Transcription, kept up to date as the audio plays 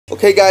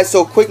Okay guys,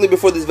 so quickly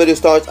before this video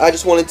starts, I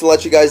just wanted to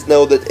let you guys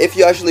know that if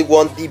you actually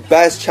want the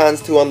best chance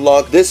to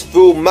unlock this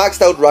full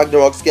maxed out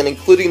Ragnarok skin,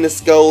 including the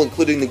skull,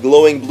 including the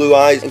glowing blue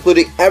eyes,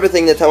 including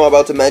everything that I'm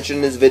about to mention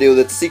in this video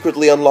that's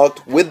secretly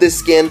unlocked with this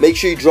skin, make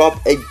sure you drop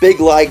a big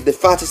like, the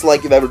fastest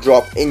like you've ever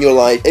dropped in your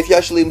life. If you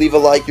actually leave a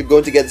like, you're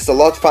going to get this a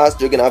lot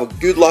faster, you're going to have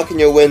a good luck in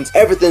your wins,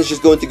 everything's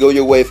just going to go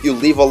your way if you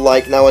leave a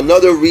like. Now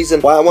another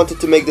reason why I wanted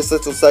to make this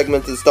little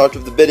segment at the start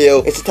of the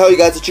video is to tell you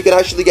guys that you can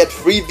actually get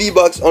free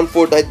V-Bucks on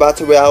Fortnite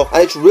Battle Royale,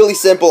 and it's really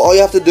simple. All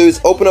you have to do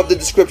is open up the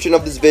description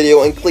of this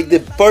video and click the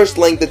first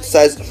link that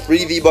says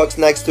free V-Bucks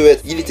next to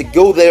it. You need to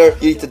go there,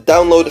 you need to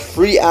download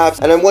free apps,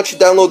 and then once you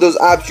download those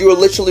apps, you are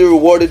literally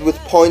rewarded with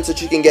points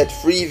that you can get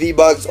free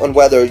V-Bucks on,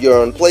 whether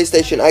you're on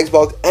PlayStation,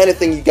 Xbox,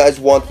 anything you guys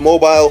want,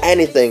 mobile,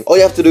 anything. All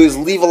you have to do is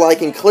leave a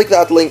like and click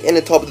that link in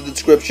the top of the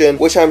description,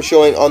 which I'm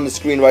showing on the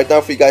screen right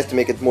now for you guys to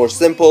make it more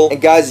simple.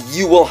 And guys,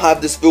 you will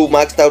have this full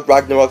maxed out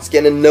Ragnarok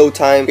skin in no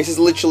time. This is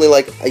literally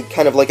like a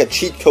kind of like a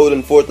cheat code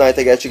in Fortnite,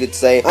 I guess you could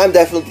say. I'm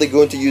definitely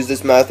going to use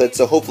this method,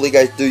 so hopefully you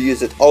guys do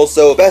use it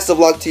also. Best of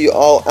luck to you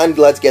all, and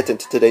let's get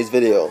into today's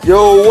video.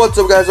 Yo, what's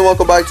up guys, and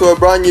welcome back to a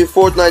brand new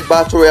Fortnite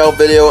Battle Royale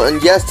video.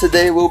 And yes,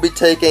 today we'll be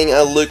taking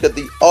a look at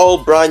the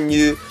all brand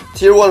new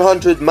Tier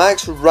 100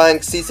 Max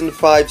Rank Season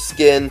 5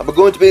 skin. We're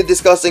going to be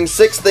discussing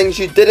 6 things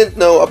you didn't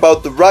know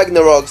about the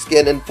Ragnarok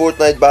skin in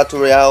Fortnite Battle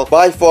Royale.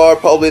 By far,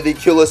 probably the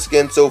coolest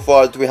skin so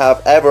far that we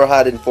have ever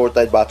had in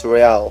Fortnite Battle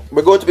Royale.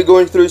 We're going to be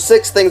going through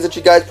 6 things that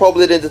you guys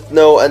probably didn't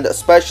know, and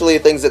especially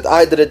things that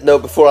I didn't know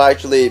before I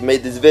actually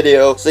made this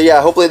video. So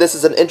yeah, hopefully this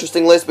is an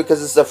interesting list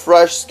because it's a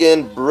fresh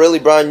skin, really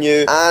brand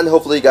new, and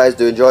hopefully you guys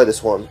do enjoy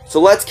this one. So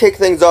let's kick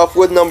things off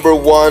with number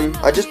 1.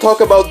 I just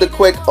talk about the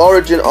quick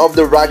origin of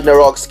the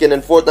Ragnarok skin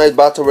in Fortnite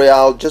Battle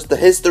Royale, just the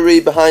history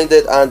behind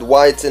it and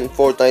why it's in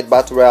Fortnite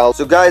Battle Royale.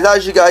 So guys,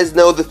 as you guys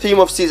know, the theme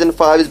of Season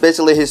 5 is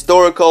basically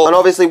historical, and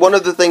obviously one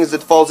of the things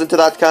that falls into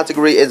that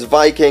category is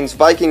Vikings.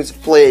 Vikings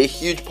play a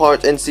huge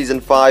part in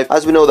Season 5.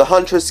 As we know, the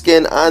Hunter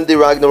skin and the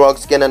Ragnarok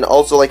skin, and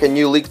also like a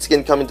new leaked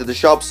skin coming to the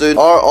shop soon,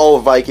 are all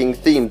Viking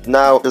themed.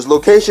 Now, there's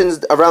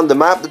locations around the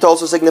map that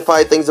also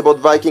signify things about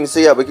Vikings,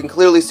 so yeah, we can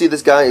clearly see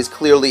this guy is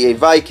clearly a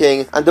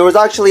Viking. And there was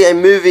actually a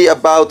movie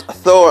about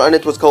Thor, and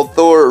it was called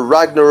Thor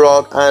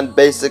Ragnarok, and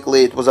basically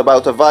it was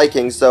about a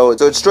Viking, so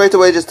it straight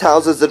away just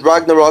tells us that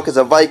Ragnarok is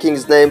a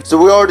Viking's name.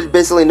 So we already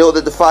basically know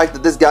that the fact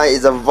that this guy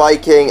is a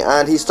Viking,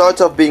 and he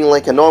starts off being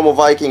like a normal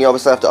Viking. You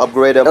obviously have to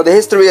upgrade him. Now the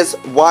history is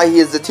why he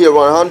is the tier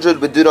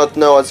 100, we do not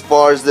know as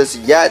far as this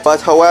yet,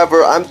 but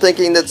however, I'm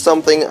thinking that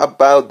something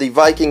about the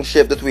Viking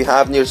ship that we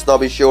have near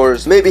Snobby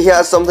Shores, maybe he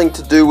has something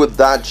to do with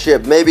that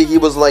ship. Maybe he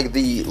was like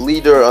the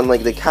leader and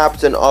like the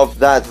captain of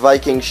that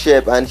Viking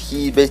ship, and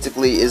he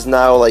basically is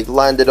now like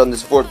landed on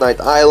this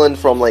Fortnite island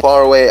from like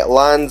faraway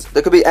lands.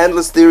 There could be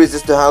endless theories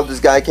as to how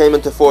this guy came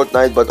into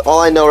Fortnite, but all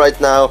I know right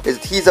now is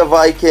that he's a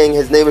Viking.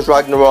 His name is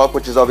Ragnarok,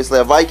 which is obviously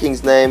a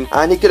Viking's name,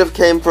 and he could have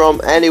came from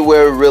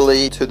anywhere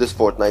really to this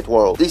Fortnite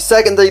world. The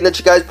second thing that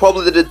you guys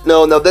probably didn't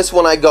know, now this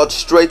one I got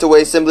straight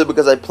away simply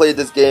because I played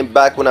this game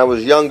back when I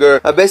was younger.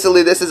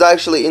 Basically this is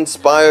actually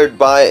inspired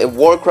by a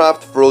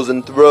Warcraft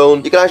Frozen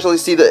Throne. You can actually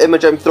see the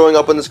image I'm throwing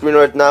up on the screen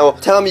right now.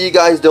 Tell me you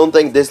guys don't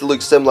think this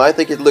looks similar. I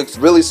think it looks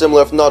really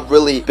similar, if not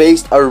really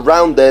based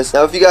around this.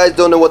 Now if you guys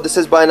don't know what this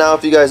is by now,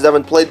 if you guys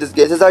haven't played this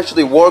game, this is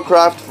actually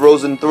Warcraft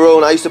Frozen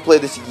Throne. I used to play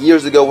this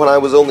years ago when I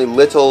was only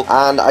little,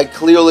 and I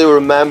clearly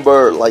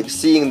remember like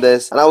seeing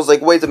this, and I was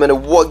like, wait a minute,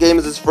 what game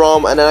is this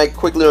from? And then I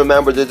quickly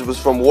remembered that it was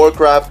from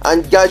Warcraft.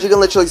 And guys, you can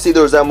literally see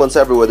the resemblance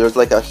everywhere. There's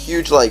like a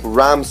huge like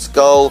ram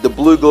skull, the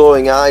blue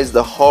glowing eyes,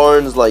 the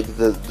horns, like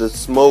the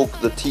smoke,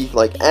 the teeth,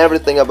 like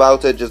everything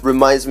about it just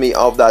reminds me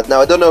of that.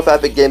 Now I don't know if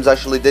Epic Games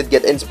actually did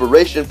get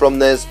inspiration from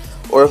this,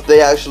 or if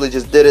they actually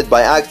just did it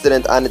by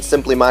accident and it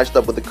simply matched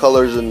up with the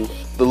colors and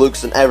the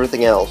looks and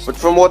everything else. But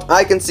from what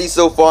I can see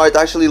so far, it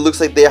actually looks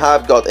like they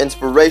have got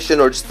inspiration,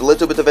 or just a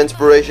little bit of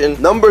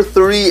inspiration. Number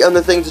 3, and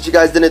the things that you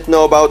guys didn't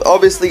know about.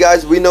 Obviously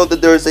guys, we know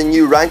that there is a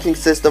new ranking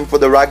system for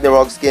the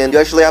Ragnarok skin. You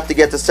actually have to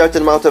get a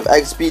certain amount of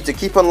XP to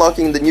keep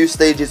unlocking the new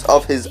stages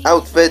of his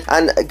outfit.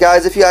 And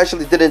guys, if you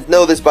actually didn't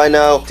know this by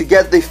now, to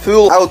get the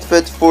full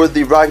outfit for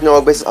the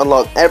Ragnarok, basically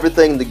unlock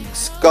everything, the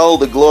skull,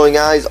 the glowing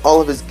eyes,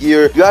 all of his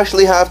gear, you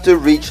actually have to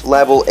reach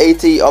level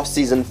 80 of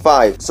Season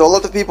 5. So a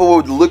lot of people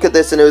would look at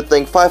this and they would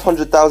think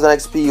 500,000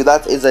 XP,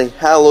 that is a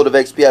hell load of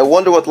XP. I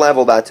wonder what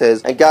level that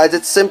is. And guys,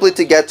 it's simply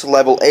to get to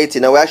level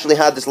 80. Now we actually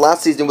had this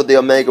last season with the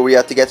Omega, where you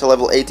had to get to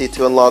level 80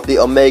 to unlock the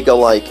Omega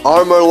like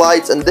armor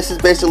lights, and this is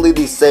basically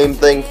the same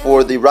thing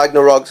for the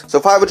Ragnarok.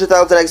 So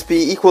 500,000 XP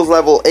equals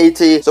level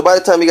 80. So by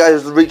the time you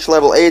guys reach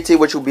level 80,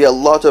 which will be a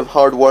lot of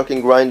hard work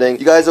and grinding,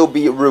 you guys will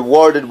be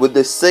rewarded with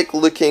this sick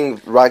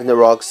looking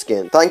Ragnarok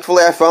skin.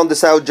 Thankfully I found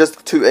this out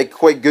just to a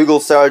quick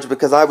Google search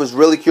because I was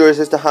really curious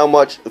as to how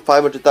much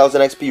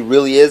 500,000 XP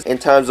really is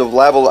in terms of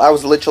level. I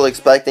was literally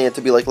expecting it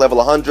to be like level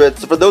 100.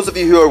 So for those of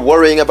you who are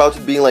worrying about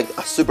it being like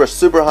a super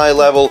high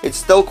level, it's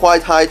still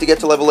quite high to get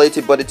to level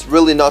 80, but it's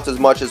really not as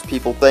much as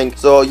people think.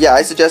 So yeah,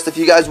 I suggest if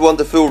you guys want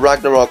the full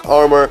Ragnarok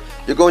armor,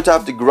 you're going to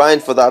have to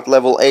grind for that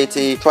level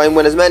 80. Try and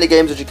win as many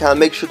games as you can.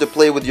 Make sure to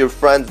play with your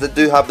friends that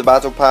do have the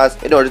battle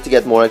pass in order to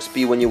get more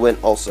XP when you win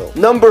also.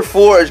 Number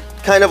 4 is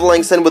kind of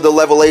links in with the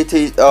level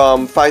 80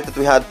 fact that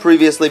we had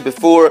previously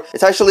before.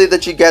 It's actually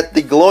that you get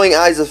the glowing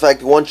eyes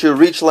effect once you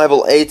reach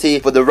level 80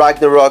 for the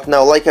Ragnarok.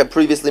 Now, like I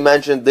previously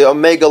mentioned, the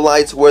Omega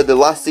lights were the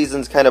last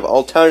season's kind of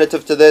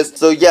alternative to this.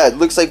 So yeah, it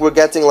looks like we're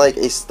getting like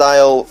a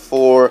style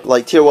for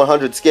like tier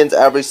 100 skins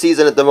every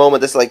season at the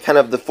moment. It's like kind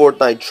of the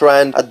Fortnite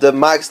trend. At the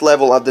max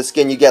level of the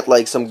skin, you get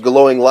like some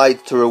glowing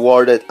light to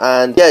reward it.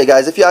 And yeah,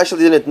 guys, if you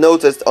actually didn't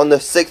notice, on the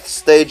 6th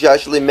stage, you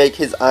actually make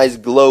his eyes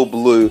glow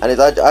blue. And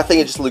I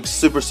think it just looks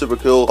super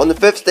cool. On the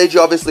 5th stage,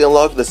 you obviously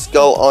unlock the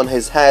skull on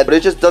his head, but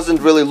it just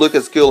doesn't really look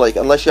as cool, like,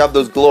 unless you have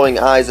those glowing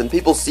eyes, and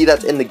people see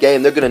that in the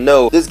game, they're gonna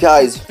know this guy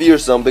is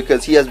fearsome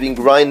because he has been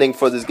grinding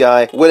for this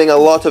guy, winning a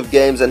lot of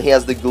games, and he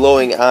has the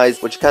glowing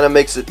eyes, which kind of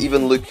makes it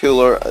even look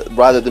cooler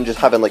rather than just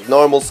having like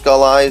normal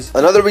skull eyes.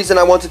 Another reason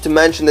I wanted to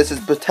mention this is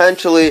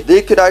potentially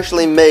they could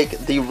actually make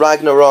the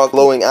Ragnarok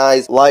glowing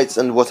eyes, lights,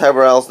 and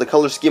whatever else, the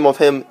color scheme of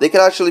him, they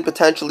could actually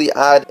potentially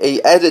add a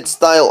edit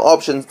style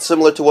option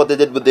similar to what they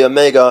did with the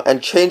Omega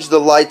and change the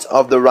lights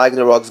of the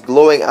Ragnarok's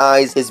glowing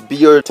eyes, his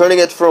beard, turning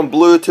it from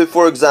blue to,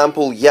 for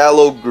example,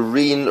 yellow,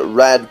 green,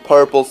 red,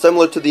 purple,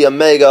 similar to the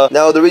Omega.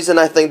 Now, the reason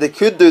I think they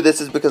could do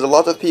this is because a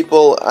lot of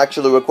people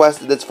actually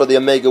requested this for the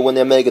Omega when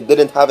the Omega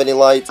didn't have any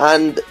lights,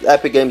 and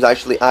Epic Games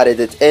actually added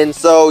it in.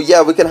 So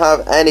yeah, we can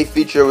have any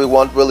feature we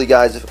want, really,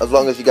 guys, as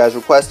long as you guys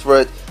request for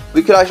it.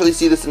 We could actually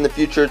see this in the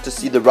future, to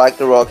see the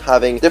Ragnarok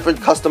having different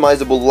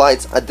customizable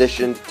lights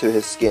addition to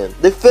his skin.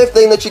 The 5th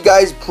thing that you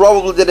guys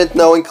probably didn't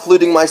know,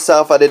 including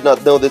myself, I did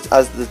not know this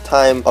as the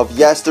time of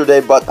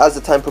yesterday, but as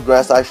the time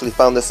progressed, I actually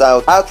found this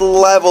out. At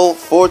level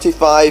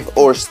 45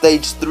 or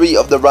stage 3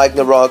 of the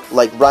Ragnarok,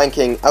 like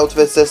ranking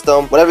outfit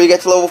system, whenever you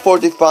get to level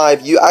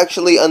 45, you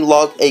actually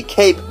unlock a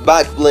cape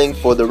back bling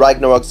for the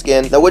Ragnarok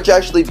skin. Now, once you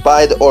actually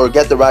buy or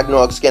get the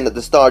Ragnarok skin at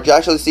the start, you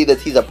actually see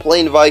that he's a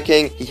plain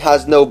Viking, he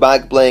has no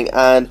back bling,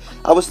 and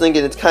I was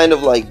thinking it's kind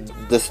of like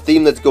this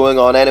theme that's going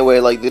on anyway,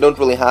 like they don't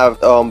really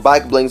have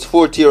back blings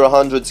for tier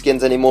 100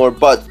 skins anymore.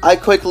 But I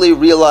quickly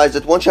realized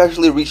that once you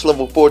actually reach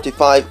level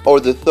 45 or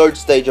the 3rd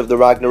stage of the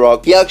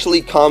Ragnarok, he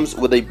actually comes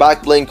with a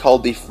back bling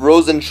called the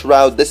Frozen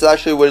Shroud. This is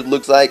actually what it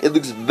looks like. It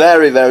looks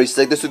very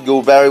sick. This would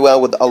go very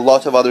well with a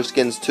lot of other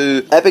skins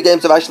too. Epic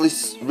Games have actually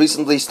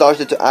recently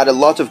started to add a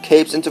lot of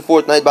capes into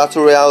Fortnite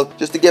Battle Royale,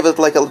 just to give it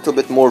like a little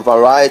bit more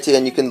variety,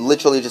 and you can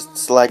literally just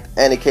select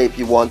any cape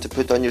you want to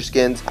put on your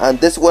skins. And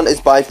this one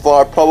is by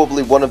far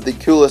probably one of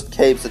the coolest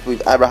capes that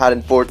we've ever had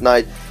in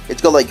Fortnite.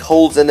 It's got like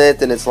holes in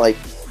it, and it's like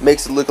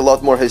makes it look a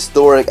lot more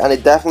historic, and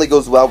it definitely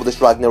goes well with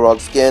this Ragnarok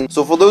skin.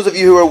 So for those of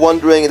you who are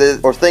wondering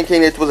or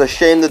thinking it was a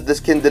shame that this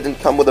skin didn't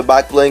come with a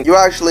back bling, you're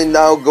actually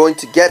now going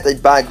to get a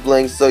back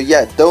bling. So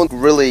yeah, don't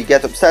really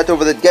get upset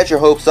over it, get your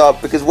hopes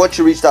up, because once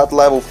you reach that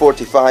level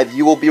 45,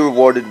 you will be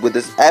rewarded with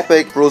this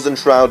epic Frozen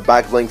Shroud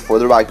back bling for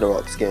the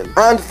Ragnarok skin.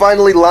 And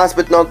finally, last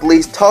but not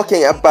least,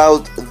 talking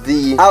about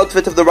the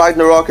outfit of the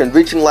Ragnarok and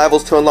reaching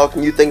levels to unlock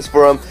new things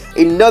for him,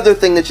 another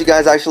thing that you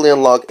guys actually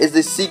unlock is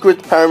the secret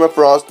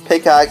permafrost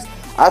pickaxe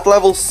at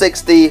level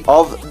 60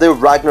 of the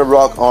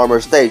Ragnarok armor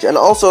stage. And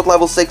also at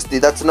level 60,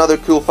 that's another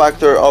cool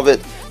factor of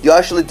it, you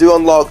actually do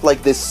unlock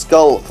like this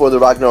skull for the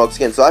Ragnarok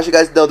skin. So as you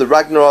guys know, the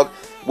Ragnarok,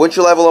 once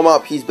you level him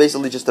up, he's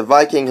basically just a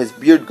Viking. His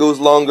beard goes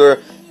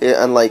longer,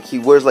 and like he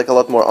wears like a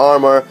lot more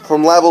armor.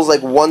 From levels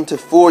like 1 to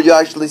 4, you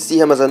actually see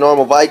him as a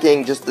normal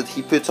Viking, just that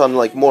he puts on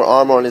like more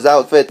armor on his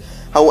outfit.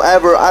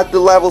 However, at the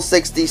level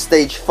 60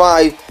 stage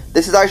 5,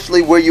 this is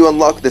actually where you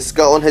unlock the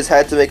skull on his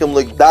head to make him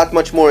look that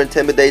much more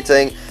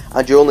intimidating,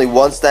 and you're only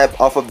one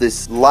step off of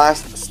this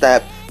last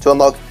step to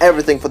unlock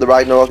everything for the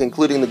Ragnarok,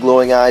 including the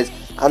glowing eyes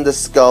and the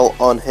skull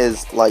on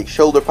his like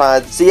shoulder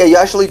pads. So yeah, you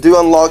actually do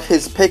unlock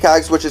his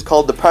pickaxe, which is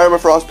called the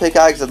permafrost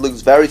pickaxe. It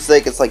looks very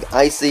sick. It's like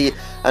icy,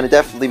 and it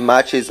definitely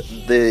matches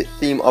the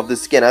theme of the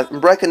skin. I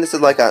reckon this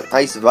is like an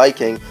ice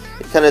Viking.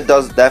 It kind of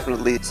does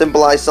definitely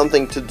symbolize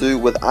something to do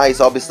with ice,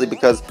 obviously,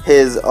 because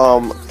his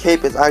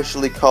cape is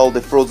actually called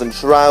the Frozen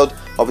Shroud,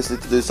 obviously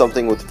to do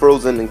something with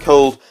frozen and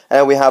cold.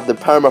 And we have the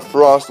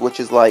permafrost, which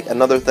is like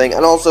another thing,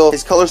 and also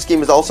his color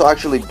scheme is also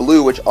actually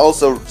blue, which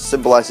also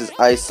symbolizes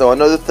ice. So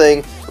another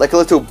thing, like a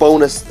little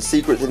bonus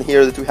secret in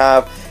here that we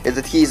have, is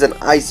that he's an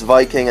ice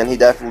Viking, and he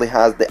definitely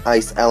has the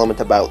ice element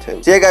about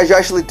him. So yeah, guys, you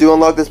actually do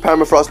unlock this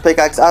permafrost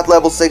pickaxe at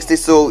level 60,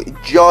 so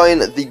join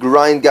the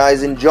grind,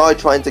 guys. Enjoy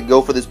trying to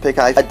go for this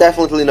pickaxe. I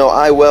definitely know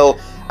I will.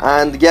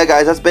 And yeah,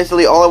 guys, that's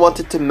basically all I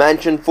wanted to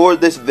mention for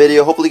this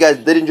video. Hopefully you guys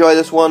did enjoy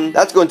this one.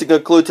 That's going to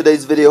conclude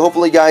today's video.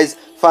 Hopefully you guys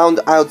found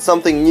out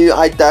something new.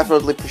 I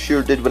definitely for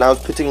sure did when I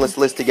was putting this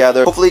list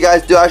together. Hopefully you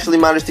guys do actually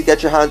manage to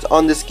get your hands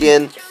on the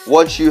skin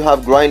once you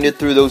have grinded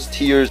through those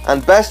tiers.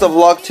 And best of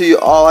luck to you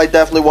all. I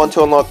definitely want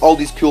to unlock all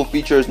these cool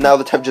features now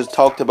that I've just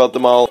talked about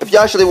them all. If you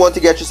actually want to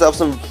get yourself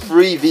some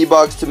free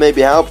V-Bucks to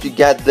maybe help you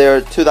get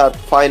there to that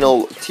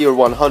final tier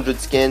 100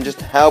 skin, just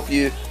to help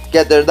you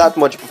get there that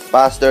much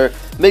faster,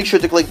 make sure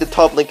to click the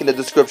top link in the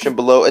description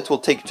below. It will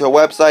take you to a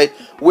website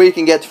where you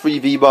can get free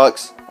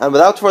V-Bucks. And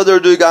without further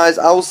ado guys,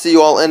 I will see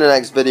you all in the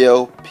next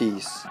video.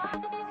 Peace.